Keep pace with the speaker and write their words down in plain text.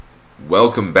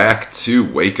Welcome back to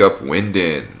Wake Up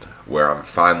Windin, where I'm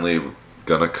finally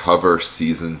gonna cover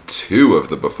season 2 of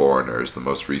The Beforeigners, the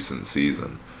most recent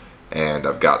season. And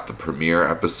I've got the premiere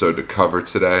episode to cover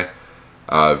today.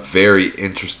 A very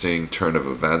interesting turn of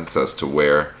events as to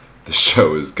where the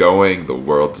show is going. The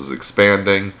world is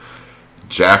expanding.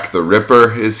 Jack the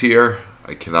Ripper is here.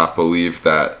 I cannot believe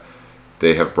that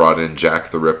they have brought in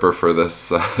Jack the Ripper for this.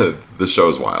 The show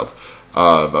is wild.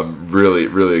 I'm really,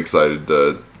 really excited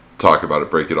to talk about it,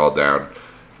 break it all down.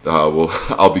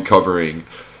 I'll be covering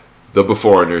The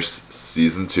Beforeigners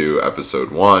Season 2,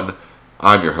 Episode 1.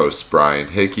 I'm your host, Brian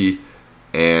Hickey,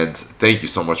 and thank you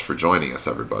so much for joining us,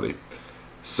 everybody.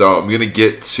 So I'm going to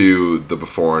get to The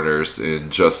Beforeigners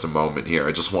in just a moment here.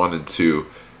 I just wanted to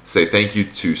say thank you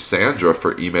to Sandra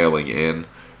for emailing in.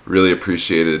 Really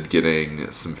appreciated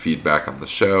getting some feedback on the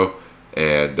show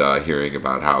and hearing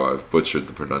about how I've butchered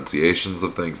the pronunciations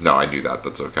of things. No, I knew that.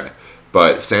 That's okay.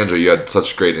 But Sandra, you had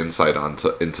such great insight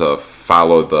into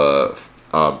follow the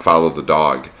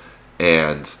dog,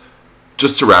 and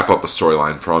just to wrap up a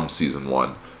storyline from season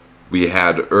 1, we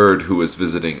had Erd, who was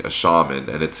visiting a shaman,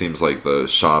 and it seems like the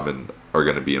shaman are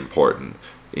going to be important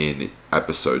in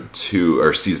episode 2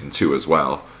 or season 2 as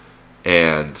well.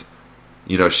 And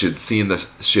you know, she had seen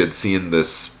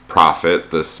this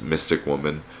prophet, this mystic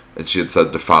woman, and she had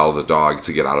said to follow the dog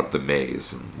to get out of the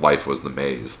maze, and life was the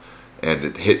maze. And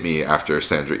it hit me after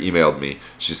Sandra emailed me.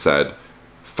 She said,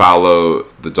 follow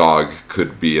the dog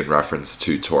could be in reference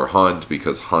to Tor Hund,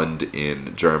 because Hund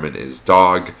in German is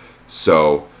dog.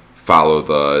 So follow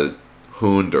the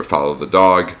Hund or follow the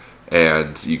dog,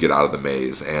 and you get out of the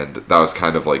maze. And that was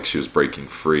kind of like she was breaking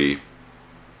free,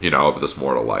 of this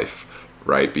mortal life,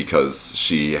 right? Because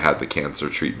she had the cancer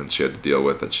treatment she had to deal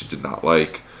with that she did not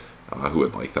like. Who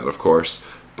would like that, of course?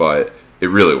 But it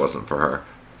really wasn't for her.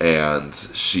 And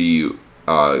she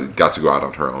got to go out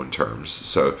on her own terms.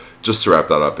 So just to wrap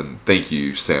that up, and thank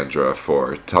you, Sandra,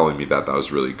 for telling me that. That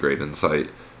was really great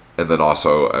insight. And then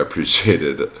also I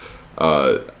appreciated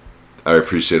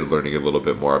learning a little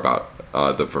bit more about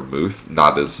the vermouth.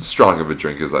 Not as strong of a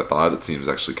drink as I thought. It seems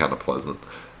actually kind of pleasant,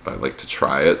 but I'd like to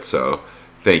try it. So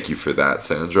thank you for that,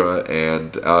 Sandra.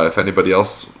 And if anybody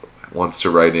else wants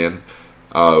to write in,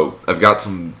 I've got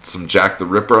some Jack the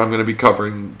Ripper I'm going to be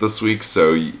covering this week,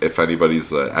 so if anybody's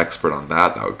an expert on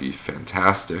that would be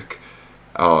fantastic.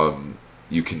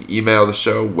 You can email the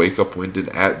show,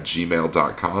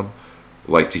 wakeupwinded@gmail.com.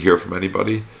 Like to hear from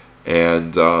anybody,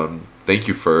 and thank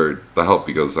you for the help,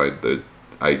 because I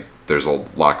there's a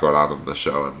lot going on in the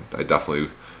show, and I definitely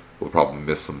will probably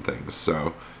miss some things.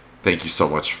 So thank you so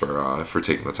much for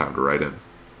taking the time to write in.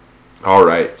 All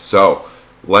right, so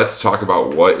let's talk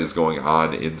about what is going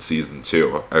on in Season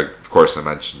 2. Of course, I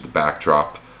mentioned the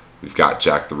backdrop. We've got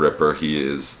Jack the Ripper. He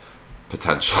is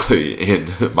potentially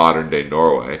in modern-day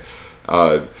Norway.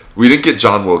 We didn't get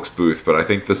John Wilkes Booth, but I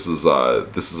think this is a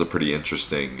pretty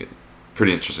interesting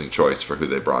choice for who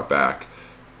they brought back.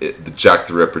 The Jack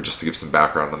the Ripper, just to give some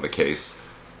background on the case,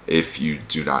 if you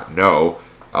do not know,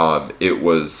 Jack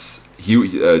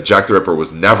the Ripper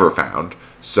was never found.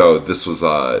 So this was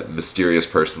a mysterious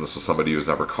person. This was somebody who was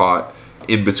never caught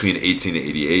in between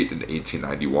 1888 and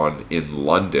 1891 in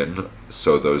London.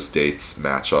 So those dates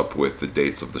match up with the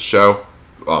dates of the show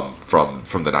from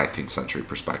the 19th century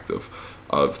perspective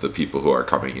of the people who are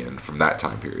coming in from that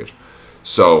time period.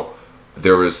 So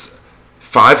there was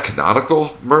 5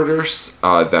 canonical murders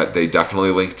that they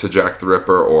definitely linked to Jack the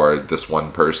Ripper or this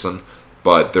one person.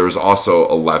 But there was also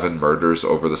 11 murders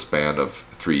over the span of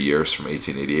 3 years from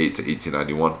 1888 to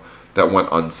 1891 that went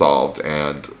unsolved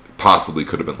and possibly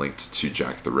could have been linked to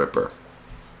Jack the Ripper.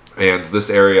 And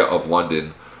this area of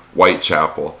London,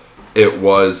 Whitechapel, it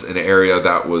was an area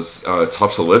that was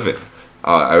tough to live in.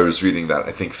 I was reading that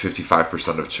I think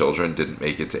 55% of children didn't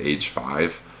make it to age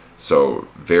 5, so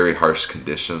very harsh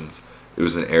conditions. It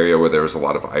was an area where there was a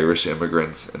lot of Irish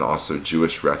immigrants and also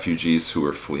Jewish refugees who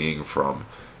were fleeing from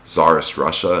Tsarist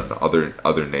Russia and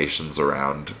other nations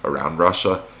around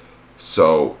Russia.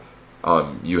 So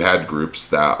you had groups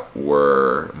that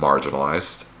were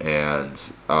marginalized,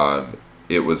 and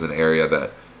it was an area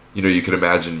that you could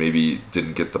imagine maybe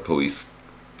didn't get the police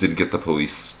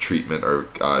treatment or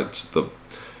the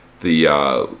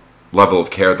level of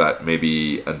care that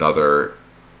maybe a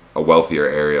wealthier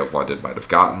area of London might have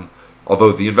gotten.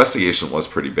 Although the investigation was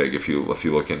pretty big, if you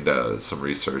look into some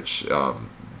research.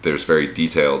 There's very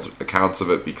detailed accounts of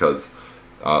it because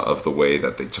of the way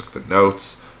that they took the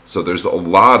notes. So there's a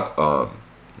lot.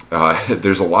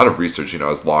 There's a lot of research.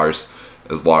 As Lars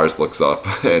looks up,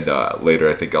 and later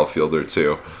I think Elfielder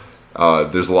too.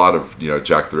 There's a lot of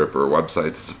Jack the Ripper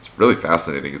websites. It's really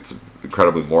fascinating. It's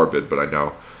incredibly morbid, but I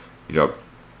know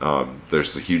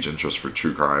there's a huge interest for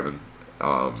true crime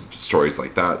and stories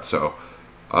like that. So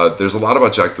there's a lot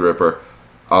about Jack the Ripper.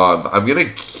 I'm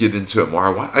going to get into it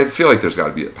more. I feel like there's got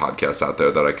to be a podcast out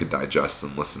there that I could digest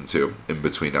and listen to in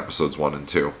between episodes 1 and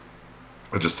 2.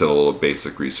 I just did a little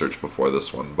basic research before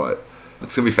this one, but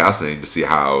it's going to be fascinating to see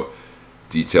how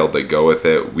detailed they go with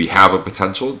it. We have a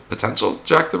potential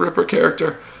Jack the Ripper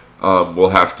character. We'll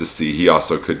have to see. He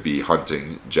also could be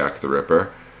hunting Jack the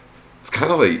Ripper. It's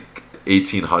kind of like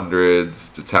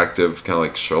 1800s detective, kind of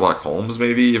like Sherlock Holmes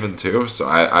maybe even too. So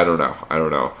I don't know. I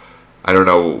don't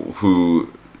know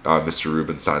who Mr.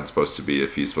 Rubenstein's supposed to be,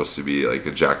 if he's supposed to be like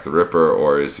a Jack the Ripper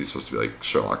or is he supposed to be like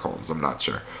Sherlock Holmes. I'm not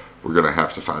sure. We're going to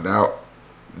have to find out.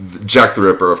 Jack the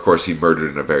Ripper, of course, he murdered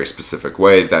in a very specific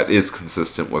way that is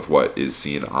consistent with what is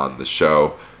seen on the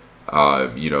show.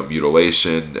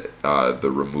 Mutilation,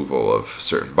 the removal of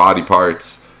certain body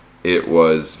parts. It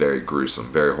was very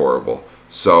gruesome, very horrible.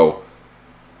 So,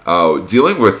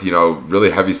 dealing with,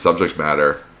 really heavy subject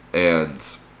matter, and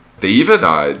they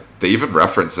even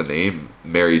reference a name,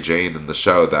 Mary Jane, in the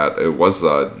show, that it was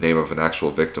the name of an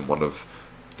actual victim, one of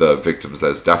the victims that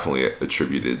is definitely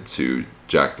attributed to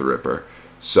Jack the Ripper.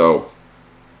 So,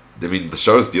 I mean, the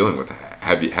show is dealing with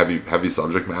heavy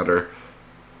subject matter.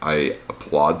 I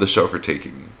applaud the show for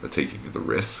taking the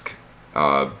risk,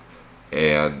 and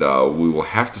we will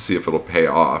have to see if it'll pay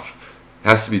off. It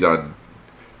has to be done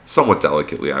somewhat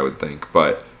delicately, I would think,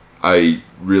 but I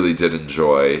really did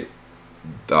enjoy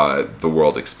the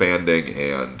world expanding,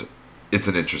 and it's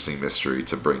an interesting mystery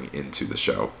to bring into the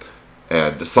show,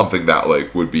 and something that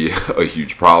would be a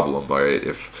huge problem, right?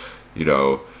 If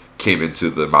came into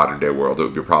the modern day world, it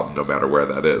would be a problem no matter where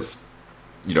that is.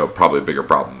 Probably a bigger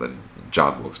problem than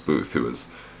John Wilkes Booth, who is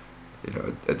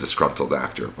a disgruntled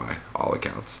actor by all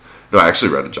accounts. No, I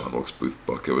actually read a John Wilkes Booth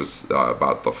book. It was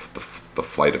about the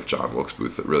flight of John Wilkes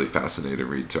Booth. A really fascinating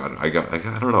read too. I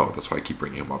don't know. That's why I keep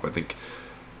bringing him up. I think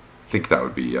that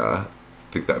would be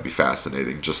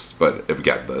fascinating. But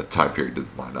again, the time period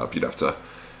didn't line up. You'd have to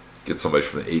get somebody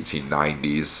from the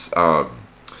 1890s.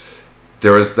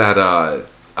 There was that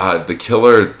the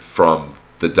killer from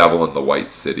The Devil in the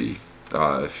White City.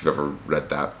 If you've ever read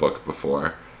that book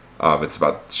before, it's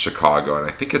about Chicago, and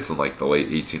I think it's in the late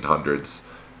 1800s.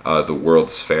 The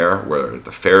World's Fair, where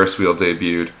the Ferris wheel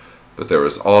debuted, but there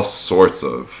was all sorts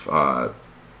of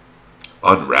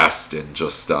unrest and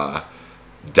just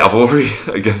devilry,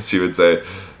 I guess you would say,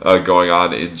 going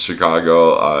on in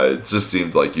Chicago. It just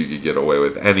seemed like you could get away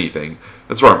with anything.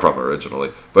 That's where I'm from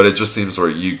originally, but it just seems where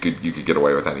you could get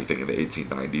away with anything in the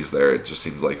 1890s. There, it just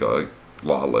seems like a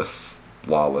lawless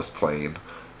plain.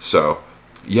 So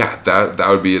yeah, that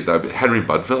would be Henry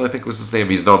Mudville, I think was his name.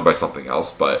 He's known by something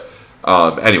else, but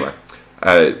anyway,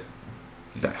 now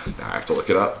I have to look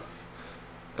it up.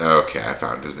 Okay, I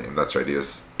found his name. That's right. He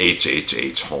was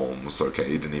H.H.H. Holmes. Okay,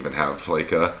 he didn't even have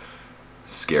a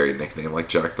scary nickname like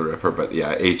Jack the Ripper, but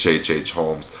yeah, H.H.H.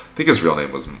 Holmes. I think his real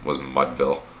name was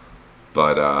Mudville.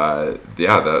 But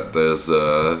yeah,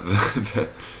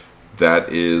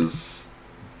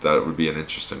 that would be an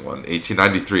interesting one.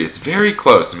 1893. It's very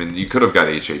close. I mean, you could have got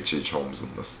H.H.H. Holmes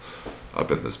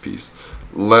up in this piece.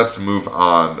 Let's move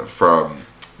on from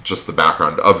just the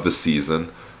background of the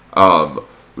season.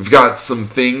 We've got some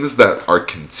things that are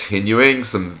continuing,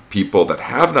 some people that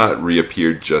have not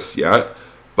reappeared just yet,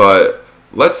 but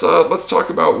let's talk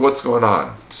about what's going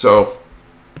on. So,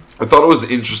 I thought it was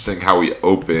interesting how we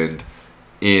opened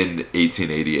in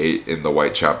 1888 in the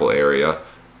Whitechapel area,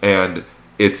 and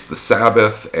it's the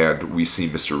Sabbath, and we see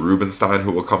Mr. Rubenstein,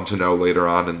 who we'll come to know later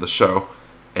on in the show,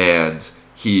 and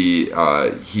he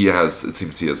has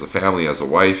a family, has a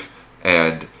wife,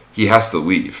 and he has to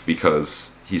leave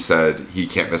because he said he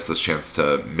can't miss this chance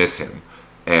to miss him,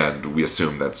 and we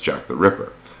assume that's Jack the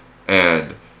Ripper.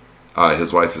 And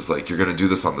his wife is like, "You're going to do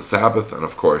this on the Sabbath?" And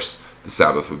of course, the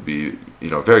Sabbath would be,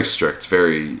 very strict,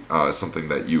 very something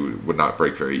that you would not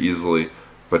break very easily,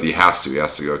 but he has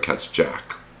to go catch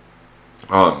Jack.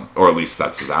 Or at least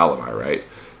that's his alibi, right?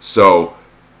 So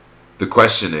the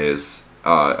question is,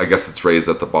 I guess it's raised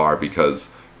at the bar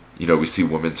because, we see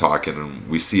women talking,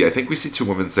 and I think we see two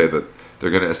women say that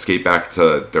they're going to escape back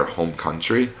to their home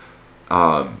country.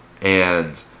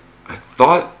 And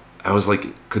I was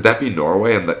like, could that be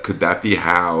Norway? And could that be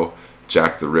how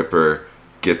Jack the Ripper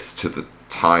gets to the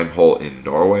time hole in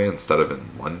Norway instead of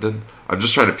in London? I'm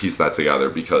just trying to piece that together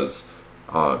because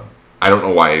I don't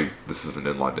know why this isn't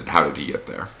in London. How did he get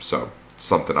there? So,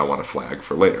 something I want to flag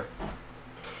for later.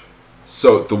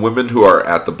 So, the women who are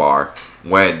at the bar,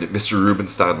 when Mr.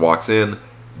 Rubenstein walks in,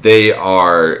 they're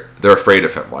afraid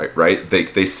of him, right?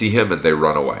 They see him and they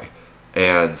run away.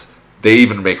 And they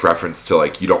even make reference to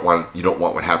like you don't want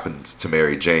what happens to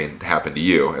Mary Jane to happen to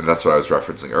you, and that's what I was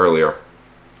referencing earlier,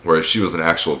 where she was an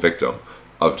actual victim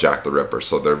of Jack the Ripper.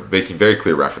 So they're making very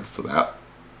clear reference to that.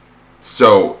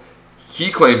 So he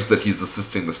claims that he's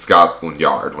assisting the Scotland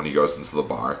Yard when he goes into the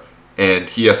bar, and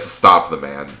he has to stop the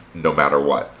man no matter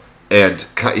what. And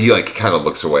he like kind of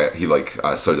looks away. He like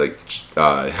I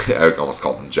almost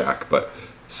called him Jack, but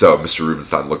so Mr.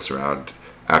 Rubenstein looks around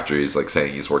after he's like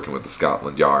saying he's working with the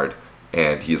Scotland Yard,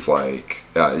 and he's like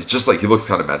it's just like he looks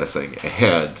kind of menacing.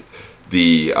 And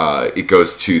the it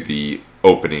goes to the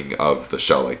opening of the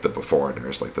show, like the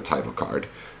Beforeigners, like the title card.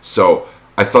 So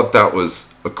I thought that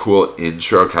was a cool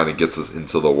intro, kind of gets us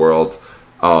into the world.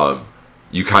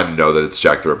 You kind of know that it's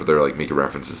Jack the Ripper. They're like making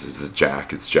references. It's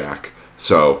Jack. It's Jack.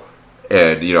 So,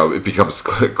 and it becomes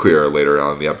clearer later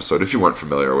on in the episode if you weren't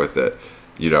familiar with it.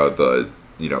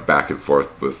 The back and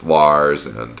forth with Lars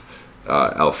and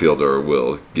Al Fielder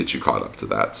will get you caught up to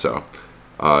that. So,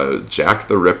 Jack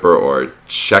the Ripper, or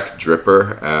Check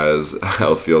Dripper, as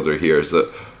Al Fielder hears it,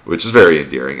 which is very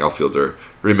endearing. Al Fielder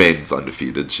remains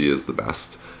undefeated. She is the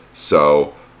best.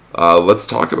 So let's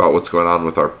talk about what's going on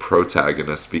with our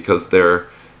protagonists, because they're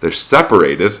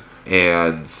separated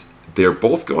and they're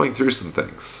both going through some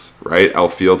things, right? Al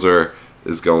Fielder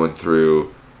is going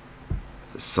through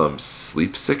some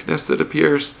sleep sickness, it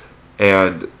appears,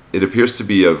 and it appears to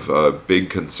be of a big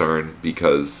concern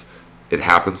because it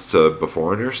happens to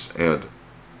Beforeigners, and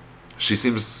she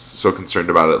seems so concerned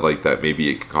about it, like that maybe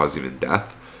it could cause even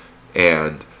death.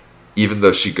 And even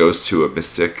though she goes to a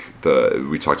mystic,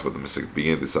 we talked about the mystic at the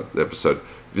beginning of this episode,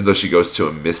 even though she goes to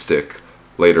a mystic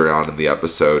later on in the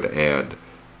episode and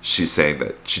she's saying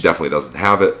that she definitely doesn't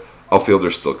have it, Al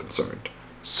Fielder's still concerned.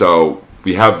 So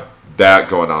we have that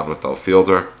going on with Al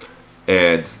Fielder.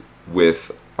 And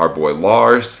with our boy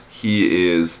Lars, he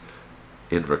is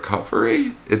in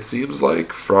recovery, it seems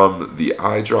like, from the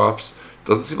eye drops.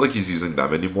 Doesn't seem like he's using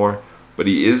them anymore, but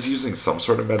he is using some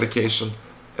sort of medication.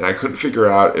 And I couldn't figure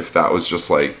out if that was just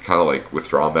like kind of like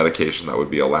withdrawal medication that would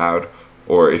be allowed,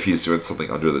 or if he's doing something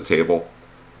under the table.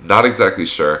 Not exactly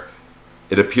sure.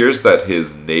 It appears that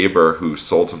his neighbor who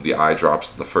sold him the eye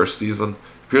drops in the first season,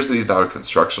 appears that he's now a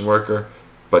construction worker,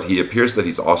 but he appears that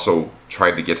he's also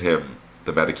trying to get him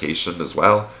the medication as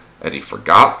well, and he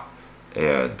forgot.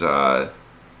 And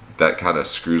that kind of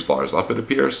screws Lars up, it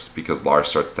appears, because Lars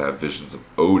starts to have visions of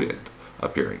Odin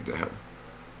appearing to him.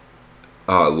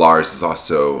 Lars is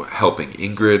also helping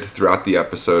Ingrid throughout the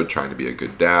episode, trying to be a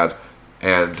good dad,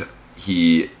 and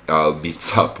he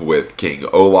meets up with King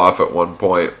Olaf at one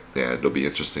point, and it'll be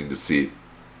interesting to see.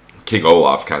 King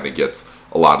Olaf kind of gets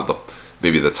a lot of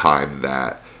the time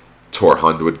that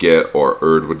Torhund would get or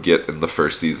Erd would get in the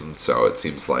first season, so it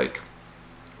seems like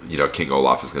King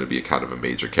Olaf is going to be a kind of a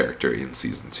major character in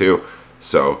season 2,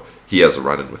 so he has a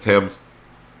run-in with him.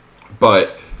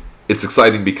 But it's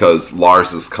exciting because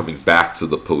Lars is coming back to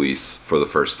the police for the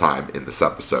first time in this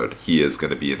episode. He is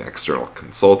going to be an external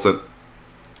consultant.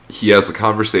 He has a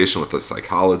conversation with a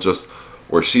psychologist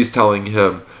where she's telling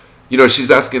him,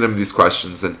 she's asking him these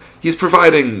questions, and he's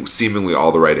providing seemingly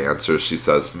all the right answers. She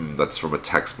says, that's from a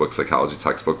textbook, Psychology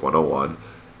Textbook 101.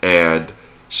 And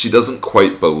she doesn't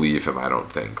quite believe him, I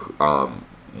don't think,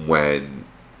 when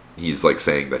he's like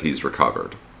saying that he's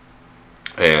recovered.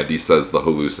 And he says the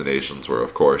hallucinations were,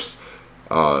 of course,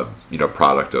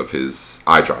 product of his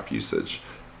eye drop usage.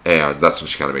 And that's when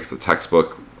she kind of makes the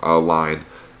textbook line.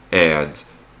 And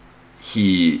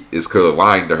he is clearly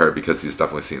lying to her because he's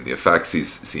definitely seeing the effects.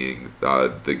 He's seeing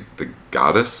the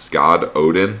god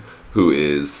Odin, who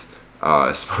is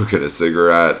smoking a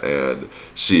cigarette, and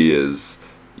she is,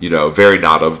 very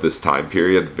not of this time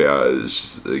period.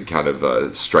 She's kind of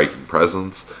a striking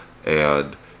presence,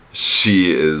 and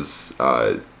she is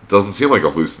doesn't seem like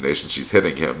a hallucination. She's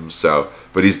hitting him,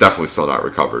 but he's definitely still not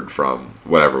recovered from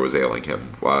whatever was ailing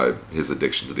him, his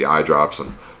addiction to the eye drops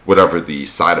and whatever the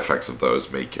side effects of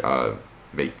those whatever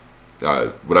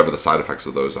the side effects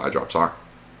of those eye drops are.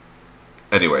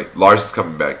 Anyway, Lars is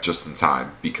coming back just in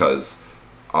time because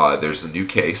there's a new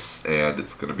case, and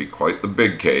it's going to be quite the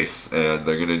big case, and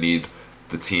they're going to need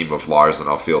the team of Lars and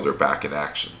Al Fielder back in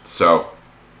action. So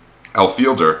Al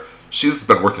Fielder, she's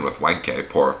been working with Wenke,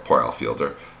 poor Al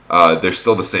Fielder. They're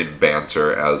still the same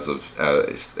banter as of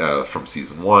from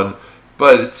season 1,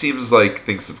 but it seems like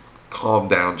things have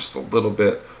calmed down just a little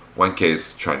bit.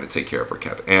 Wenke's trying to take care of her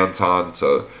cat Anton,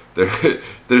 so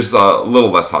there's a little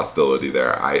less hostility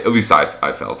there. At least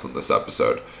I felt in this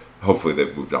episode. Hopefully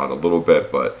they've moved on a little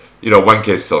bit, but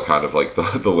Wenke's still kind of like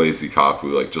the lazy cop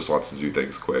who like just wants to do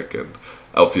things quick, and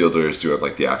Al Fielder is doing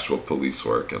like the actual police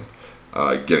work and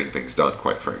getting things done,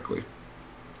 quite frankly.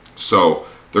 So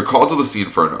they're called to the scene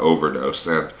for an overdose,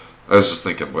 and I was just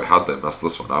thinking, wait, how'd they mess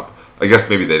this one up? I guess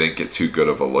maybe they didn't get too good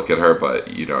of a look at her, but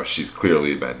she's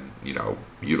clearly been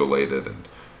mutilated,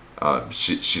 and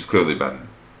she's clearly been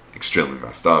extremely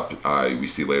messed up. We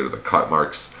see later the cut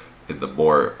marks in the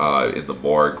morgue,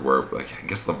 where like I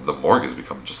guess the morgue has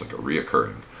become just like a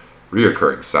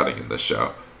reoccurring setting in this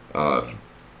show.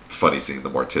 It's funny seeing the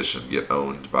mortician get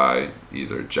owned by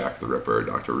either Jack the Ripper or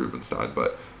Dr. Rubenstein,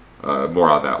 but more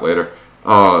on that later.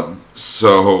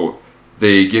 So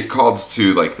they get called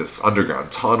to like this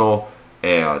underground tunnel,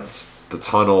 and the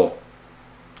tunnel,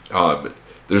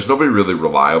 there's nobody really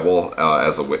reliable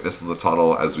as a witness in the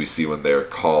tunnel, as we see when they're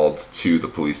called to the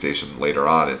police station later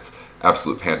on. It's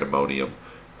absolute pandemonium.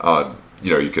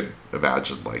 You could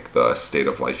imagine like the state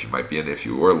of life you might be in if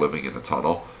you were living in a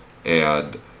tunnel,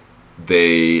 and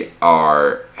they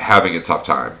are having a tough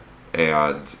time,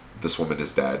 and this woman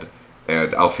is dead,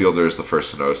 and Al Fielder is the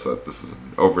first to notice that this is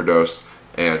an overdose,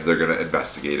 and they're going to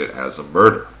investigate it as a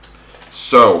murder.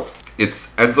 So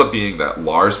it ends up being that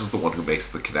Lars is the one who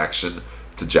makes the connection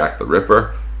to Jack the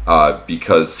Ripper,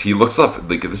 because he looks up,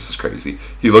 like, this is crazy,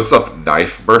 he looks up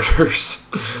knife murders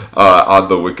on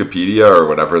the Wikipedia or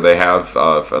whatever they have,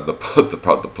 on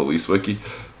the police wiki,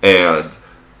 and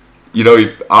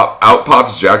out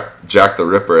pops Jack the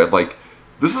Ripper, and like,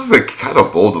 this is like kind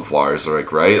of bold of Lars,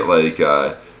 like, right? Like,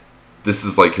 this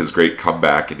is like his great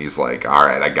comeback, and he's like, all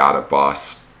right, I got it,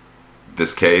 boss.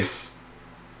 This case,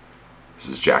 this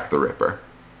is Jack the Ripper.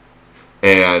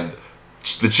 And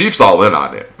the chief's all in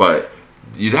on it, but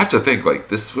you'd have to think, like,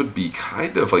 this would be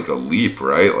kind of like a leap,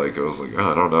 right? Like, it was like,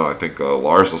 oh, I don't know, I think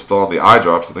Lars is still on the eye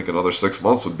drops. I think another 6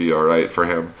 months would be all right for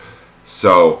him.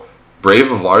 So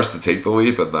brave of Lars to take the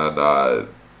leap, and then,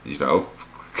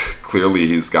 clearly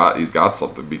he's got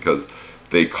something, because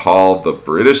they called the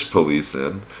British police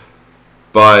in,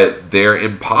 but they're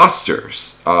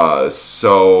imposters.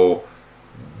 So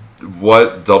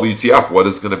what WTF? What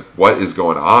is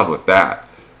going on with that?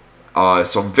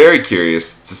 So I'm very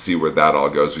curious to see where that all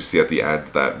goes. We see at the end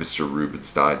that Mr.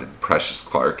 Rubenstein and Precious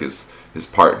Clark is his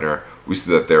partner. We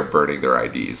see that they're burning their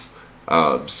IDs.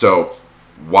 So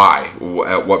why?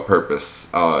 At what purpose?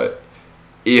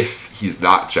 If he's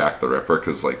not Jack the Ripper,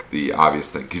 because like the obvious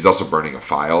thing, he's also burning a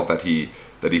file that he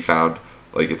found.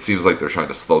 Like, it seems like they're trying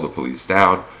to slow the police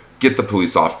down, get the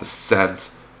police off the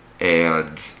scent,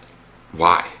 and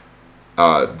why?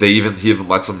 He even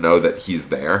lets them know that he's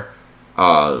there,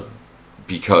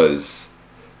 because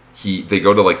they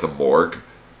go to like the morgue,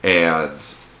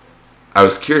 and I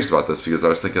was curious about this because I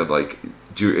was thinking, like,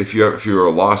 if you were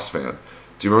a Lost fan,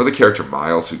 do you remember the character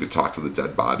Miles who could talk to the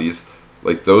dead bodies?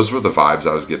 Like, those were the vibes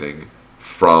I was getting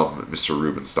from Mr.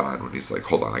 Rubenstein when he's like,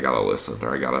 hold on, I gotta listen,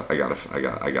 or I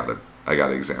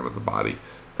gotta examine the body.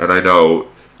 And I know,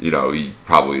 he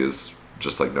probably is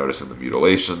just like noticing the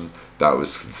mutilation. That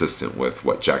was consistent with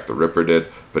what Jack the Ripper did,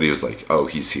 but he was like, oh,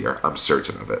 he's here, I'm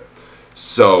certain of it.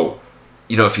 So,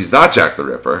 if he's not Jack the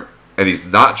Ripper, and he's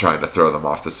not trying to throw them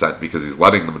off the scent because he's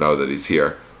letting them know that he's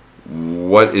here,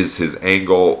 what is his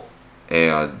angle,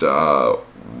 and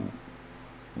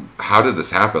how did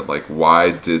this happen? Like,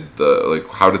 how did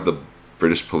the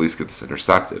British police get this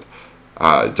intercepted?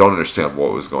 Don't understand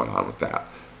what was going on with that.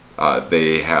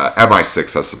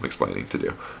 MI6 has some explaining to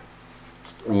do.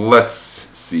 Let's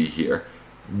see here.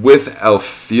 With Elle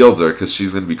Fielder, because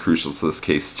she's going to be crucial to this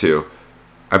case too,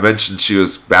 I mentioned she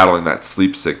was battling that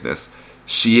sleep sickness.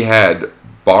 She had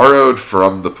borrowed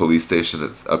from the police station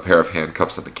a pair of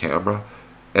handcuffs and a camera,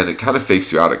 and it kind of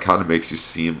fakes you out. It kind of makes you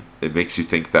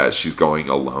think that she's going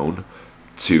alone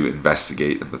to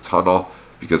investigate in the tunnel,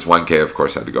 because 1K, of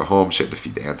course, had to go home. She had to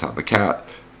feed Anton the cat.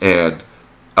 And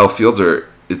Elle Fielder,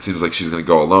 it seems like she's going to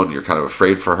go alone. You're kind of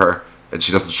afraid for her. And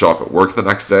she doesn't show up at work the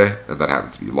next day. And that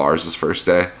happens to be Lars' first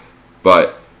day.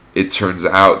 But it turns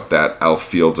out that Elle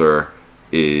Fielder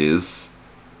is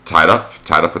tied up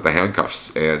with the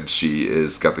handcuffs. And she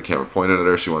is got the camera pointed at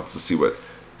her. She wants to see what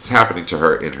is happening to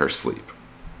her in her sleep.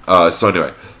 So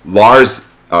anyway, Lars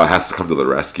has to come to the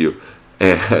rescue.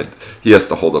 And he has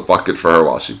to hold a bucket for her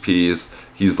while she pees.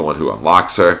 He's the one who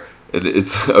unlocks her. And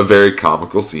it's a very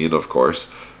comical scene, of course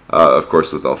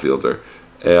with Elle Fielder.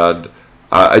 And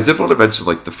I did want to mention,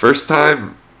 like, the first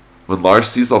time when Lars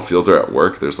sees Elle Fielder at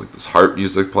work, there's, like, this harp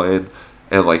music playing.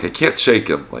 And, like, I can't shake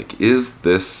him. Like, is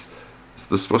this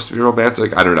supposed to be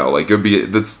romantic? I don't know. Like,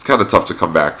 it's kind of tough to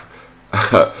come back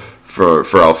for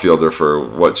Elle Fielder for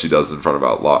what she does in front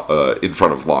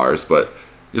of Lars. But,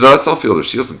 that's Elle Fielder.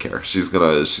 She doesn't care. She's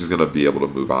gonna be able to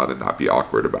move on and not be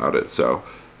awkward about it. So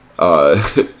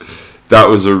that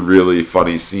was a really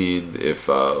funny scene, if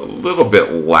a little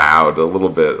bit loud, a little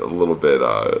bit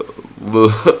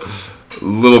a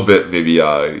little bit maybe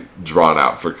drawn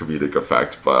out for comedic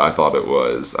effect, but I thought it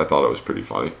was pretty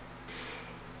funny.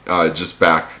 Just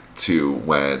back to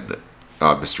when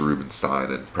Mr.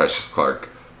 Rubenstein and Precious Clark,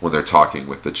 when they're talking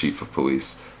with the chief of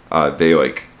police, they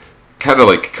like kind of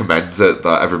like commends it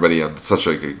everybody on such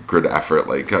like a good effort,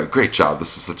 like great job,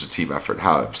 this was such a team effort.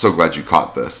 How I'm so glad you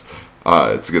caught this.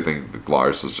 It's a good thing that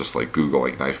Lars was just like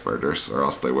googling knife murders, or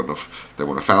else they wouldn't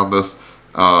have found this.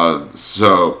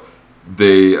 So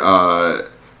they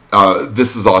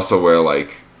this is also where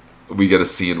like we get a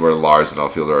scene where Lars and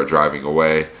Elfielder are driving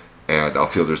away, and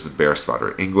Elfielder's embarrassed about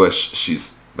her English.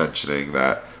 She's mentioning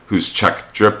that who's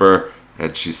Czech Dripper,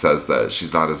 and she says that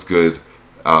she's not as good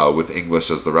with English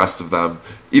as the rest of them.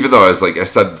 Even though, as like I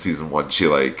said in season 1, she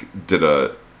like did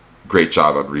a great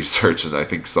job on research, and I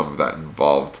think some of that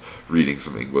involved reading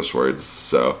some English words.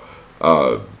 So,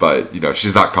 but you know,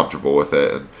 she's not comfortable with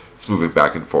it, and it's moving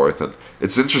back and forth. And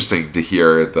it's interesting to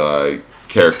hear the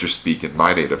character speak in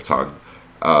my native tongue.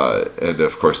 And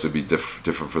of course it'd be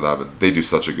different for them, and they do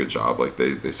such a good job. Like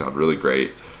they sound really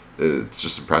great. It's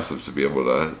just impressive to be able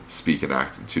to speak and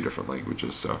act in 2 different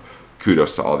languages. So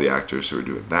kudos to all the actors who are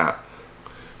doing that.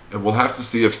 And we'll have to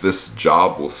see if this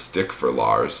job will stick for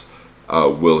Lars.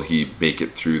 Will he make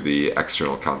it through the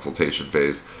external consultation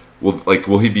phase?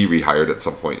 Will he be rehired at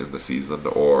some point in the season,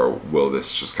 or will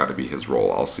this just kind of be his role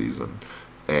all season?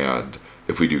 And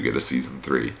if we do get a season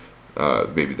 3,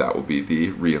 maybe that will be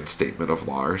the reinstatement of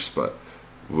Lars, but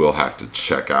we'll have to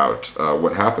check out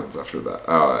what happens after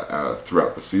that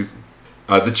throughout the season.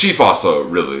 The chief also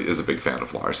really is a big fan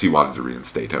of Lars. He wanted to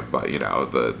reinstate him, but you know,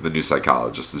 the new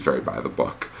psychologist is very by the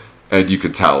book, and you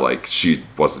could tell like she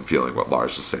wasn't feeling what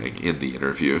Lars was saying in the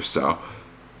interview. So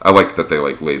I like that they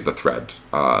like laid the thread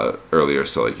earlier,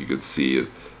 so like you could see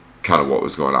kind of what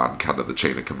was going on, kind of the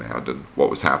chain of command, and what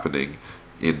was happening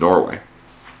in Norway.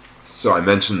 So I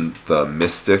mentioned the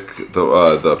mystic,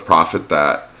 the prophet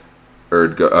that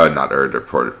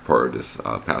Pord is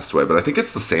passed away, but I think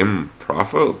it's the same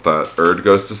prophet that Erd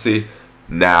goes to see.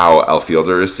 Now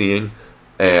Elfielder is seeing,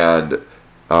 and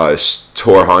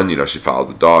Torhun, you know, she followed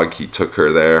the dog. He took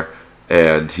her there,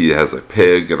 and he has a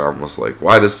pig, and I'm almost like,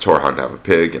 why does Torhun have a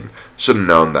pig? And should have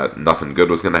known that nothing good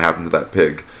was going to happen to that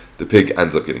pig. The pig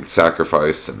ends up getting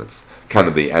sacrificed, and it's kind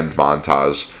of the end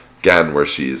montage again where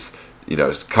she's, you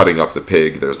know, cutting up the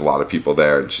pig. There's a lot of people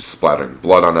there, and she's splattering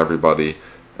blood on everybody.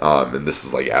 And this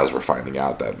is like as we're finding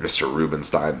out that Mr.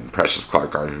 Rubenstein and Precious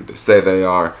Clark aren't who they say they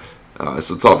are.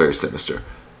 So it's all very sinister.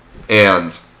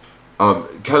 And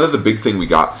kind of the big thing we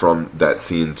got from that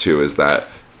scene too is that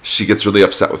she gets really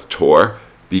upset with Tor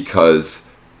because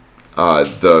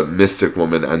the mystic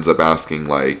woman ends up asking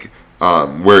like,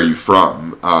 where are you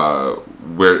from?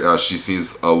 Where she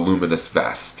sees a luminous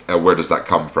vest. Where does that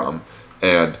come from?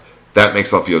 And that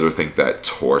makes Elfielder think that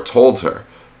Tor told her.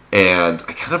 And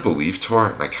I kind of believe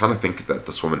Tor, and I kind of think that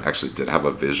this woman actually did have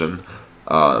a vision,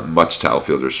 much to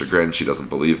Elfielder's chagrin. She doesn't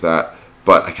believe that,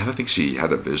 but I kind of think she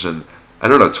had a vision. I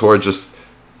don't know, Tor just,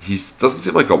 he doesn't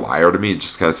seem like a liar to me. It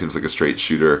just kind of seems like a straight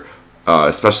shooter,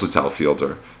 especially to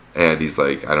Elfielder. And he's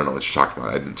like, I don't know what you're talking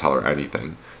about. I didn't tell her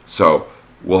anything. So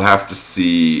we'll have to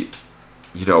see,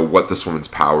 you know, what this woman's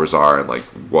powers are and like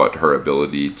what her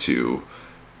ability to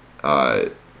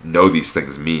know these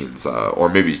things means, or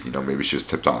maybe, you know, maybe she was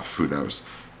tipped off. Who knows?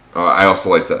 I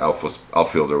also liked that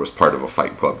Elfielder was part of a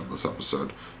fight club in this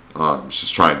episode.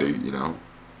 She's trying to, you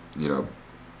know,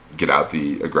 get out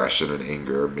the aggression and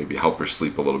anger, maybe help her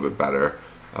sleep a little bit better,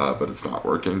 but it's not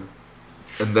working.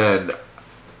 And then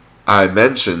I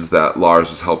mentioned that Lars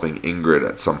was helping Ingrid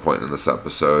at some point in this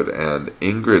episode, and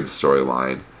Ingrid's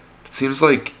storyline, it seems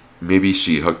like maybe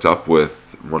she hooked up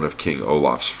with one of King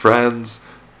Olaf's friends,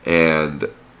 and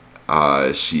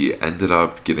she ended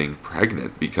up getting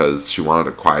pregnant because she wanted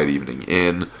a quiet evening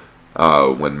in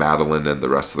when Madeline and the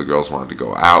rest of the girls wanted to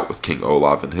go out with King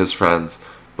Olaf and his friends.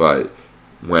 But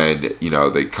when, you know,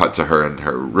 they cut to her in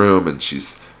her room and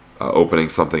she's opening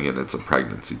something and it's a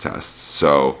pregnancy test.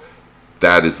 So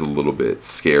that is a little bit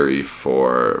scary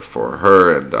for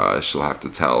her, and she'll have to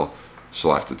tell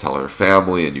her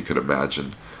family, and you can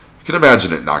imagine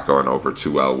it not going over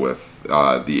too well with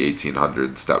the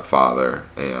 1800 stepfather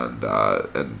and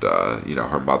you know,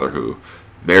 her mother, who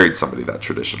married somebody that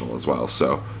traditional as well.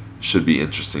 So should be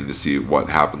interesting to see what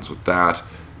happens with that.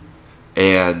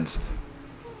 And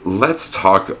let's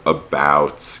talk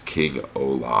about King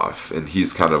Olaf, and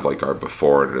he's kind of like our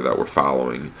beforehand that we're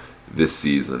following this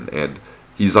season, and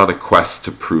he's on a quest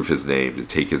to prove his name, to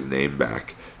take his name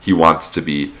back. He wants to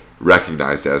be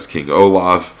recognized as King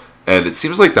Olaf, and it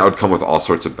seems like that would come with all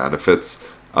sorts of benefits.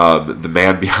 The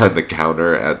man behind the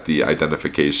counter at the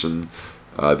identification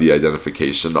the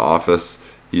identification office.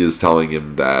 He is telling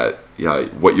him that, yeah,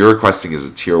 what you're requesting is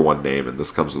a tier 1 name, and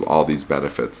this comes with all these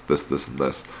benefits, this, and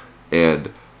this.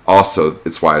 And also,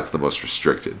 it's why it's the most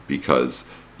restricted, because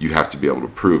you have to be able to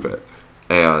prove it.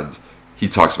 And he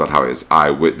talks about how he has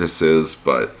eyewitnesses,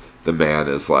 but the man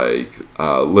is like,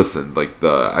 listen, like,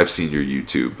 I've seen your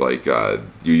YouTube, like, your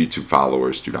YouTube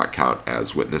followers do not count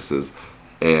as witnesses.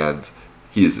 And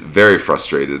he's very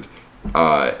frustrated,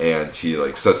 and he,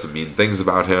 like, says some mean things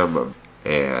about him,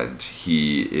 and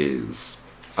he is,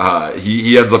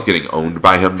 he ends up getting owned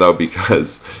by him, though,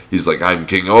 because he's like, I'm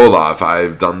King Olaf,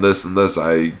 I've done this and this,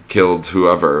 I killed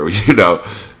whoever,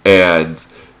 and,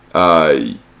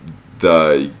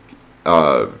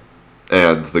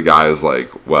 the guy is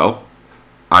like, well,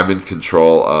 I'm in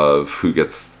control of who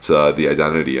gets to the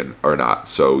identity or not.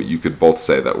 So you could both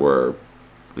say that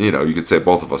you could say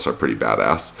both of us are pretty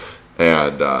badass.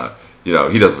 And,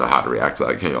 he doesn't know how to react to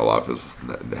that. King Olaf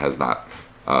has not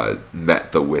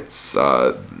met the wits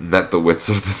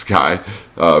of this guy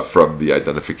from the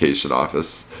identification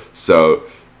office. So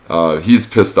he's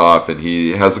pissed off, and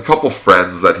he has a couple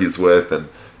friends that he's with, and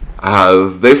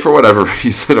they, for whatever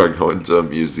reason, are going to a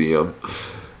museum,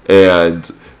 and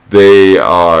they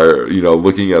are,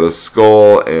 looking at a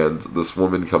skull, and this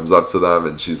woman comes up to them,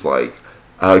 and she's like,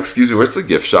 excuse me, where's the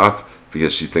gift shop?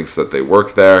 Because she thinks that they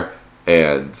work there,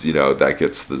 and, that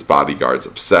gets his bodyguards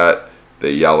upset.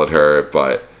 They yell at her,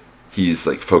 but he's,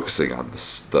 like, focusing on the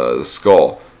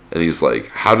skull, and he's like,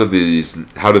 how do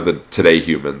the today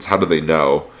humans, how do they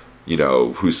know,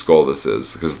 whose skull this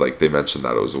is? Because, like, they mentioned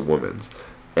that it was a woman's.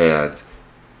 And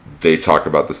they talk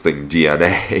about this thing,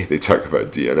 DNA. They talk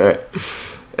about DNA.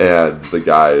 And the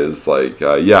guy is like,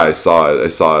 yeah, I saw it. I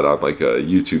saw it on, like, a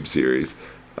YouTube series.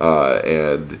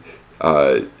 And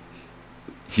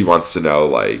he wants to know,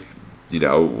 like,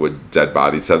 would dead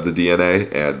bodies have the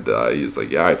DNA? And he's like,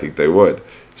 yeah, I think they would.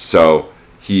 So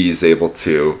he's able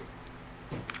to,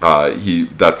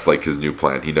 that's, like, his new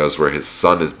plan. He knows where his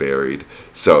son is buried.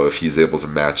 So if he's able to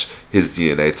match his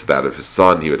DNA to that of his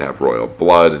son, he would have royal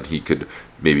blood, and he could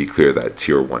maybe clear that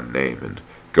tier 1 name and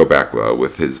go back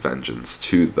with his vengeance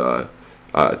to the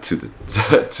to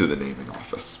the naming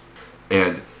office.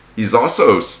 And he's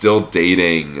also still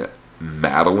dating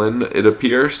Madeline, it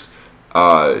appears,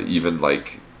 even,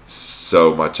 like,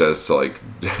 so much as to, like,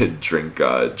 drink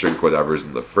whatever's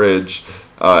in the fridge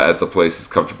at the place. He's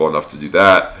comfortable enough to do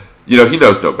that. He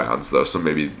knows no bounds, though, so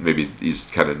maybe he's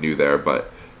kind of new there,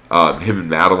 but him and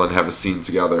Madeline have a scene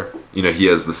together. He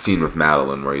has the scene with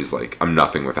Madeline where he's like, I'm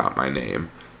nothing without my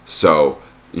name. So,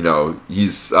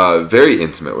 he's very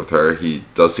intimate with her. He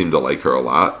does seem to like her a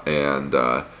lot, and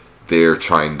they're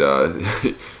trying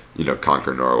to,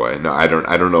 conquer Norway. No, I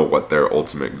don't know what their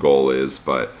ultimate goal is,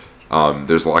 but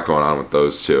there's a lot going on with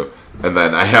those two. And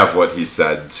then I have what he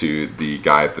said to the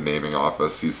guy at the naming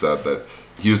office. He said that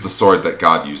he used the sword that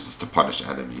God uses to punish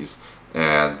enemies.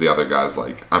 And the other guy's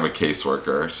like, I'm a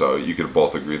caseworker, so you can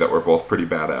both agree that we're both pretty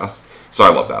badass. So I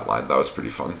love that line. That was pretty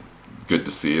fun. Good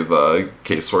to see the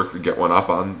caseworker get one up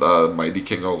on the mighty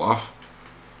King Olaf.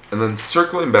 And then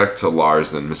circling back to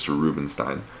Lars and Mr.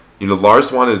 Rubinstein,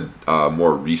 Lars wanted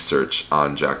more research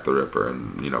on Jack the Ripper,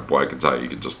 and, boy, I can tell you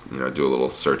could just, do a little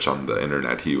search on the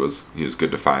internet. He was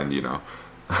good to find,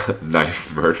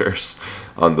 knife murders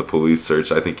on the police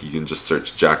search. I think you can just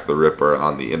search Jack the Ripper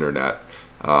on the internet,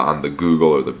 on the Google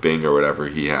or the Bing or whatever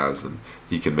he has, and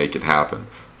he can make it happen.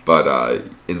 But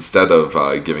instead of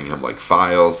giving him, like,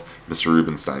 files, Mr.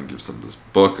 Rubinstein gives him this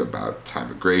book about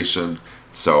timigration.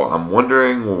 So I'm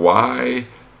wondering why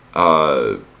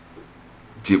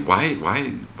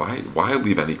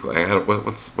leave any clue?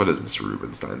 What is Mr.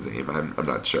 Rubinstein's aim? I'm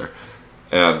not sure.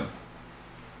 And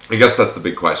I guess that's the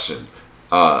big question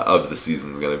of the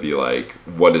season is going to be, like,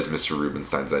 what is Mr.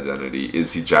 Rubinstein's identity?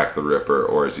 Is he Jack the Ripper,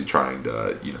 or is he trying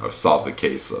to, solve the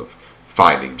case of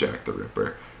finding Jack the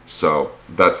Ripper? So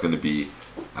that's going to be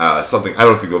something I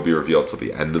don't think will be revealed till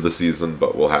the end of the season,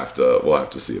 but we'll have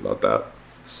to see about that.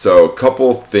 So a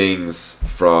couple things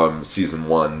from season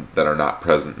 1 that are not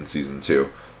present in season 2.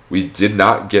 We did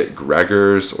not get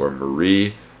Gregors or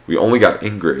Marie. We only got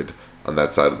Ingrid on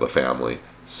that side of the family.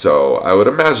 So I would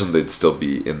imagine they'd still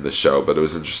be in the show, but it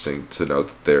was interesting to note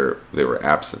that they were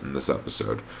absent in this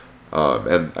episode.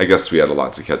 And I guess we had a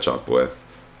lot to catch up with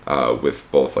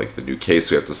both, like, the new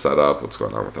case we have to set up, what's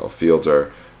going on with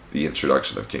Elfielder, the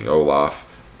introduction of King Olaf,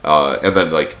 and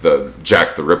then, like, the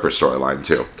Jack the Ripper storyline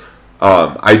too.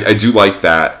 I do like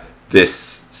that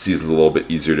this season's a little bit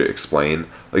easier to explain.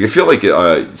 Like, I feel like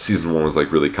season 1 was,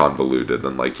 like, really convoluted,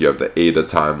 and, like, you have the Ada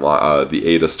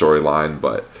storyline,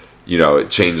 but it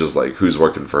changes like who's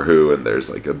working for who, and there's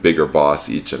like a bigger boss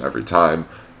each and every time.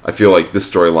 I feel like this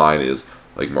storyline is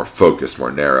like more focused,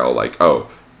 more narrow. Like, oh,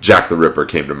 Jack the Ripper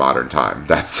came to modern time.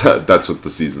 That's what the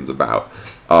season's about,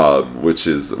 which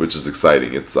is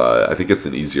exciting. It's I think it's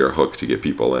an easier hook to get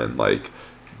people in. Like,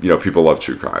 people love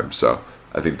true crime, so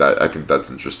I think that's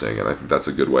interesting, and I think that's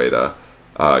a good way to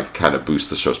kind of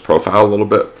boost the show's profile a little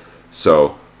bit.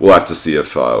 So we'll have to see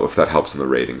if that helps in the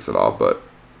ratings at all. But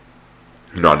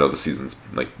I know the season's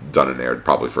like done and aired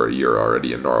probably for a year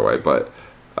already in Norway, but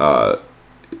I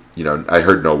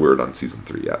heard no word on season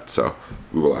 3 yet, so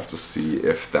we will have to see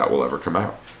if that will ever come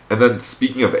out. And then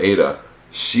speaking of Ada,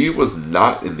 she was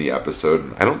not in the episode,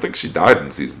 and I don't think she died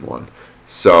in season 1.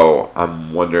 So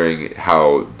I'm wondering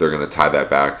how they're going to tie that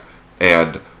back.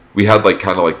 And we had like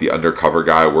kind of like the undercover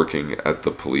guy working at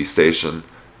the police station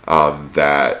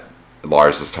that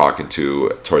Lars is talking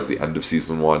to towards the end of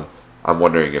season 1. I'm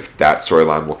wondering if that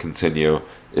storyline will continue,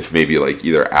 if maybe like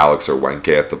either Alex or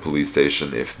Wenke at the police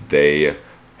station, if they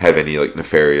have any like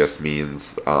nefarious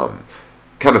means.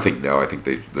 Kind of think no. I think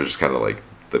they're just kind of like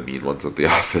the mean ones at the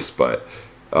office, but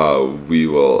we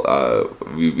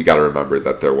got to remember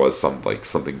that there was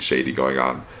something shady going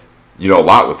on, a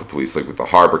lot with the police, like with the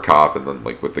harbor cop and then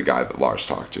like with the guy that Lars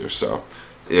talked to. So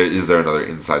is there another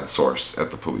inside source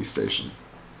at the police station?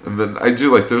 And then I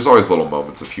do like, there's always little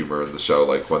moments of humor in the show,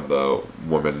 like when the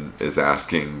woman is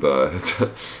asking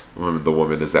when the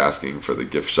woman is asking for the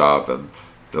gift shop, and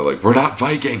they're like, "We're not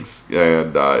Vikings,"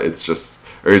 and it's just,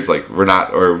 or he's like,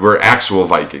 we're actual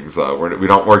Vikings. We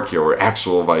don't work here. We're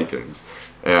actual Vikings.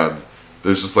 And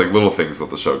there's just like little things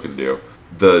that the show can do.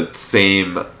 The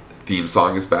same theme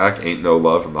song is back, "Ain't No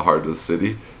Love in the Heart of the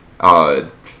City."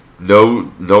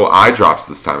 No eye drops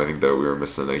this time. I think that we were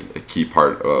missing a key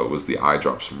part. Was the eye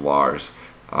drops from Lars.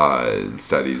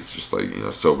 Instead, he's just like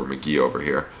sober McGee over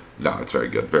here. No, it's very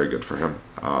good for him.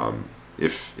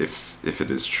 If it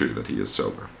is true that he is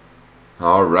sober.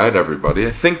 All right, everybody.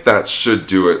 I think that should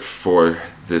do it for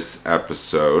this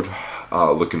episode.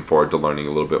 Looking forward to learning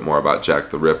a little bit more about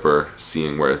Jack the Ripper,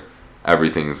 seeing where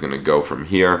everything is going to go from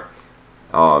here.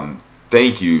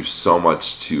 Thank you so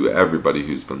much to everybody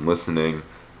who's been listening.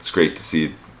 It's great to see.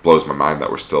 It blows my mind that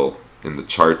we're still in the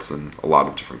charts in a lot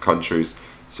of different countries.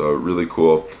 So really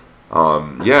cool.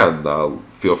 And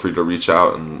feel free to reach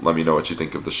out and let me know what you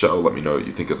think of the show. Let me know what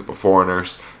you think of the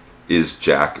Beforeigners. Is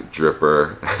Jack the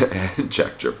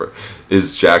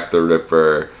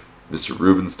Ripper Mr.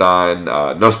 Rubenstein?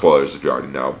 No spoilers if you already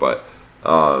know, but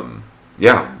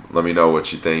let me know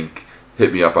what you think.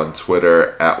 Hit me up on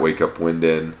Twitter at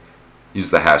WakeUpWinden.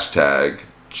 Use the hashtag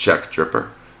CheckDripper.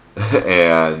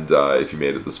 And if you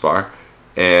made it this far,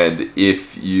 and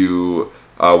if you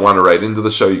want to write into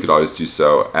the show, you could always do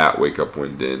so at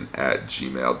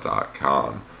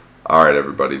wakeupwinden@gmail.com. All right,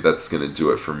 everybody, that's going to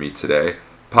do it for me today.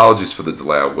 Apologies for the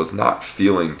delay. I was not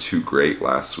feeling too great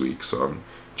last week, so I'm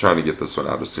trying to get this one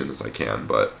out as soon as I can,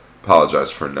 but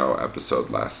apologize for no episode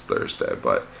last Thursday.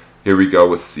 But here we go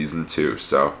with season 2.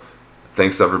 So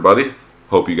thanks, everybody.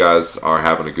 Hope you guys are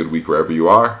having a good week wherever you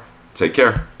are. Take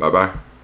care. Bye-bye.